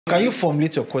Can you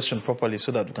formulate your question properly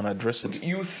so that we can address it?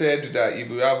 You said that if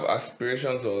we have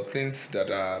aspirations or things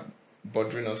that are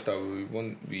bothering us that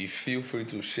we feel free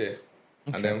to share.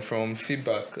 Okay. And then from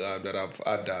feedback that I've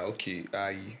had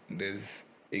that, there's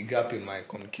a gap in my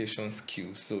communication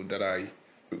skills, so that I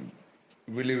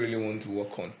really, really want to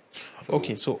work on.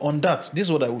 So on that, this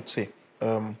is what I would say.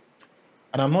 And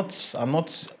I'm not,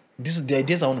 the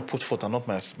ideas I want to put forth are not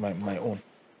my own.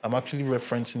 I'm actually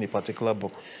referencing a particular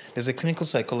book. There's a clinical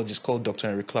psychologist called Dr.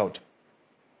 Henry Cloud.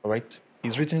 All right?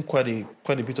 He's written quite a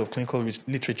bit of clinical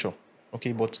literature.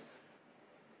 Okay, but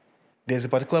there's a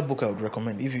particular book I would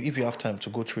recommend if you have time to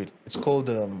go through it. It's called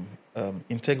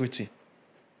Integrity.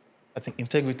 I think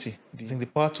Integrity. I think the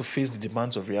power to face the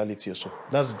demands of reality or so.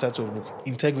 That's the title of the book.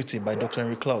 Integrity by Dr.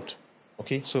 Henry Cloud.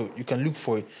 Okay, so you can look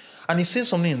for it. And he says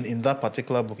something in that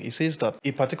particular book. He says that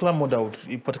a particular mother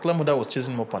was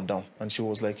chasing him up and down, and she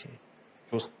was like,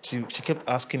 she kept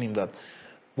asking him that,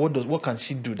 what can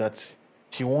she do that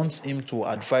she wants him to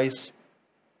advise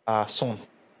her son.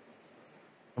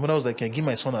 The mother was like, give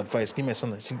my son advice, give my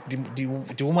son.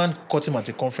 The woman caught him at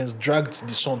a conference, dragged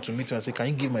the son to meet him and said, can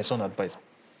you give my son advice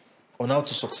on how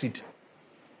to succeed?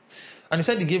 And he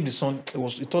said he gave the son,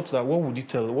 he thought that what would he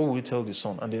tell the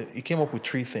son? And he came up with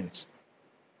 3 things.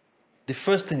 The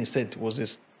first thing he said was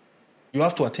this: you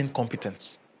have to attain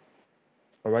competence,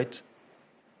 all right,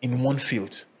 in one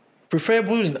field,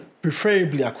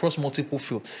 preferably across multiple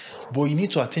fields, but you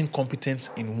need to attain competence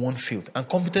in one field. And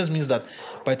competence means that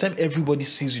by the time everybody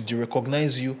sees you, they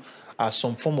recognize you as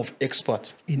some form of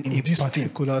expert in this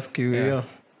particular skill. Yeah.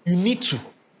 You need to.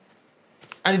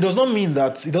 And it doesn't mean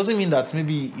that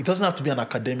maybe it doesn't have to be an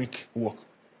academic work.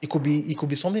 It could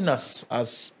be something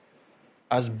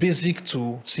as basic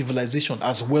to civilization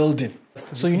as welding.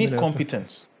 So you need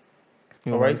competence.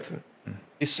 All right.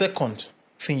 The second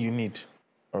thing you need,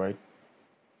 all right,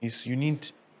 is you need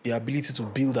the ability to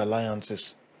build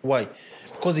alliances. Why?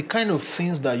 Because the kind of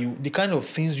things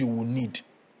you will need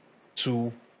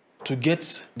to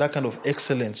get that kind of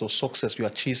excellence or success you are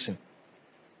chasing,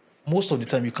 most of the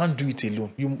time you can't do it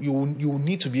alone. You will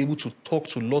need to be able to talk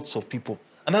to lots of people.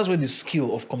 And that's where the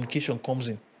skill of communication comes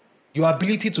in. Your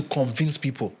ability to convince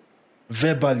people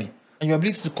verbally and your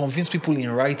ability to convince people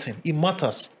in writing, it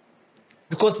matters.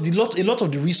 Because a lot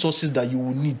of the resources that you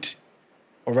will need,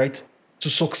 all right, to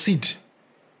succeed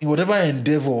in whatever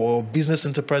endeavor or business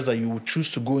enterprise that you will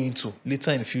choose to go into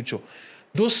later in the future,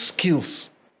 those skills,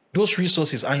 those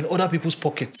resources are in other people's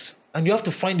pockets. And you have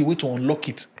to find a way to unlock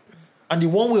it. And the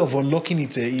one way of unlocking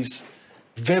it is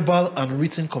verbal and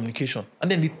written communication. And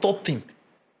then the third thing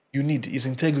you need is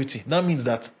integrity. That means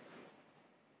that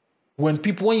when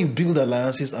you build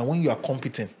alliances and when you are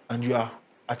competent and you are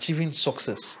achieving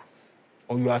success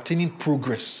or you are attaining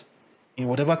progress in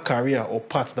whatever career or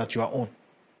path that you are on,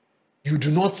 you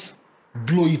do not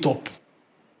blow it up.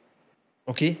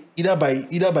 Okay? Either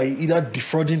by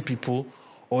defrauding people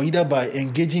or either by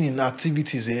engaging in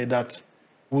activities that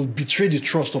will betray the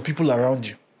trust of people around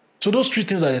you. So those 3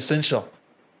 things are essential.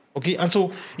 Okay? And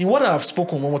so in what I have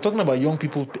spoken, when we're talking about young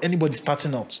people, anybody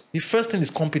starting out, the first thing is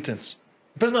competence.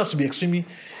 The person has to be extremely...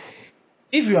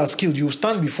 If you are skilled, you will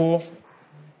stand before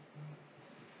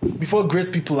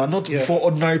great people and not before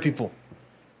ordinary people.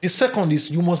 The second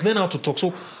is you must learn how to talk.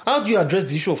 So how do you address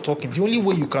the issue of talking? The only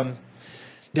way you can...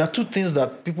 There are 2 things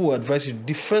that people will advise you.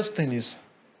 The first thing is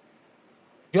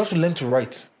you have to learn to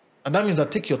write. And that means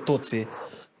that take your thoughts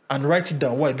and write it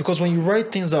down. Why? Because when you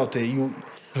write things out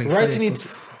writing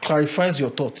it clarifies your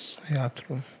thoughts. Yeah,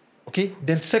 true. Okay?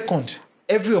 Then second,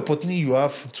 every opportunity you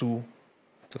have to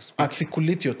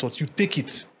articulate your thoughts, you take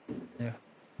it. Yeah.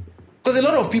 Because a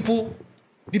lot of people,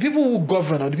 the people who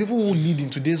govern or the people who lead in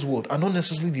today's world are not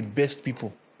necessarily the best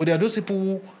people. But there are those people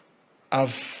who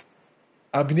have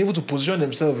been able to position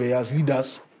themselves as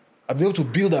leaders, have been able to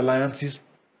build alliances,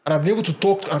 and have been able to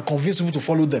talk and convince people to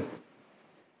follow them.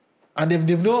 And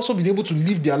they've also been able to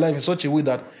live their life in such a way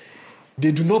that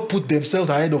they do not put themselves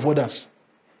ahead of others.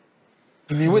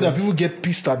 In a way that people get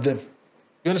pissed at them.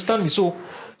 You understand me? So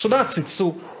that's it.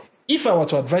 So if I were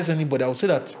to advise anybody, I would say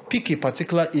that pick a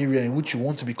particular area in which you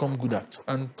want to become good at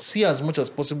and see as much as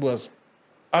possible as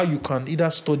how you can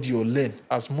either study or learn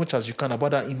as much as you can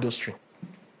about that industry.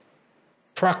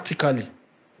 Practically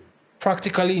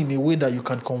in a way that you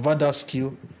can convert that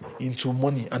skill into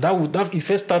money. And that it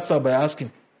first starts out by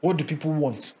asking, what do people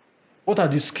want? What are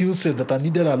the skill sets that are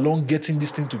needed along getting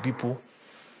this thing to people?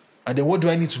 And then what do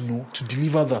I need to know to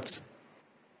deliver that?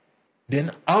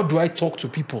 Then how do I talk to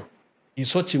people in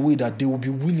such a way that they will be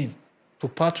willing to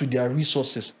part with their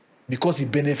resources because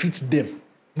it benefits them,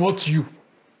 not you?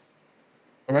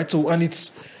 All right. So, and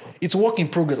it's work in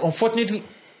progress. Unfortunately,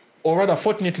 or rather,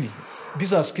 fortunately,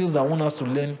 these are skills that one has to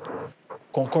learn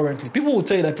concurrently. People will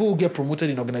tell you that people who get promoted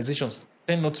in organizations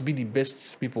tend not to be the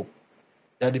best people.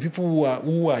 They are the people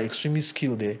who are extremely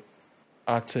skilled there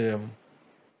at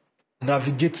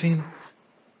navigating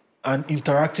and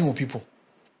interacting with people.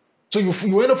 So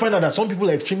you end up finding out that some people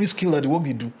are extremely skilled at the work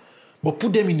they do, but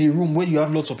put them in a room where you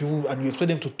have lots of people and you expect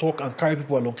them to talk and carry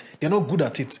people along, they're not good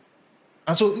at it.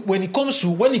 And so when it comes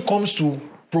to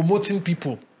promoting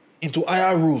people into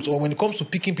higher roles, or when it comes to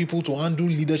picking people to handle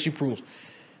leadership roles,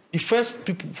 the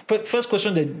first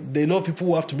question that a lot of people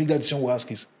who have to make that decision will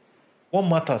ask is, what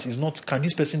matters is not can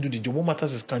this person do the job. What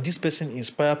matters is can this person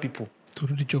inspire people To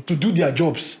do the job. to do their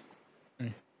jobs.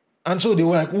 And so they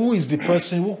were like, who is the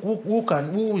person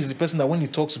who is the person that when he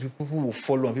talks to people will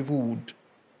follow and people would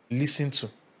listen to?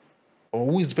 Or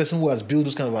who is the person who has built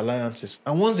those kind of alliances?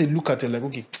 And once they look at it, like,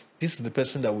 okay, this is the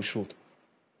person that we showed.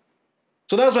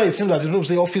 So that's why it seems as if people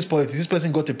say office politics, this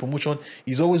person got a promotion,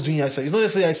 he's always doing eye service. It's not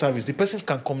necessarily eye service. The person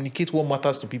can communicate what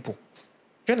matters to people.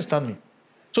 Do you understand me?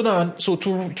 So now, so to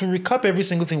recap every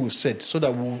single thing we've said, so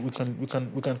that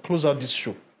we can close out this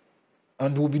show,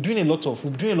 and we'll be doing a lot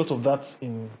of that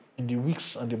in the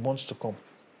weeks and the months to come.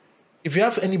 If you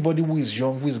have anybody who is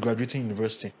young, who is graduating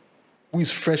university, who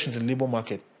is fresh into the labor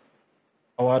market,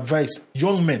 our advice: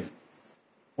 young men,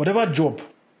 whatever job,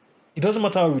 it doesn't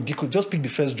matter how ridiculous, just pick the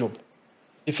first job.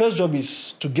 The first job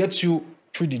is to get you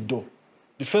through the door.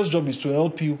 The first job is to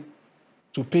help you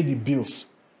to pay the bills,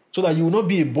 so that you will not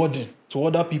be a burden to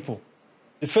other people.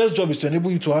 The first job is to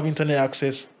enable you to have internet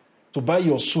access, to buy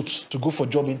your suit, to go for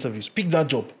job interviews. Pick that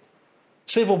job.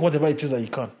 Save up whatever it is that you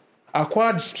can.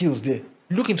 Acquire the skills there.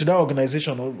 Look into that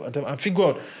organization and figure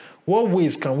out what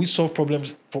ways can we solve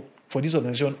problems for this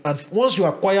organization. And once you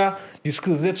acquire the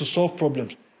skills there to solve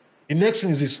problems, the next thing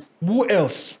is this: who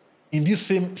else in this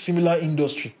same similar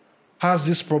industry has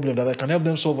this problem that I can help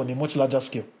them solve on a much larger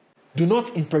scale? Do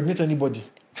not impregnate anybody.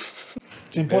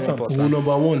 It's important. Rule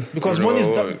number one. Because money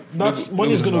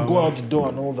is going to go out the door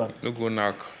and all that. No go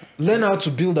knock. Learn how to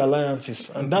build alliances,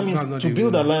 and that means to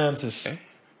build alliances.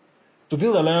 To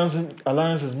build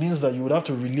alliances means that you would have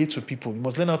to relate to people. You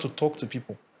must learn how to talk to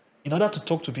people. In order to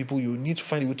talk to people, you need to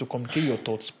find a way to communicate your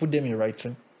thoughts, put them in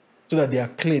writing, so that they are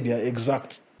clear, they are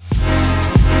exact.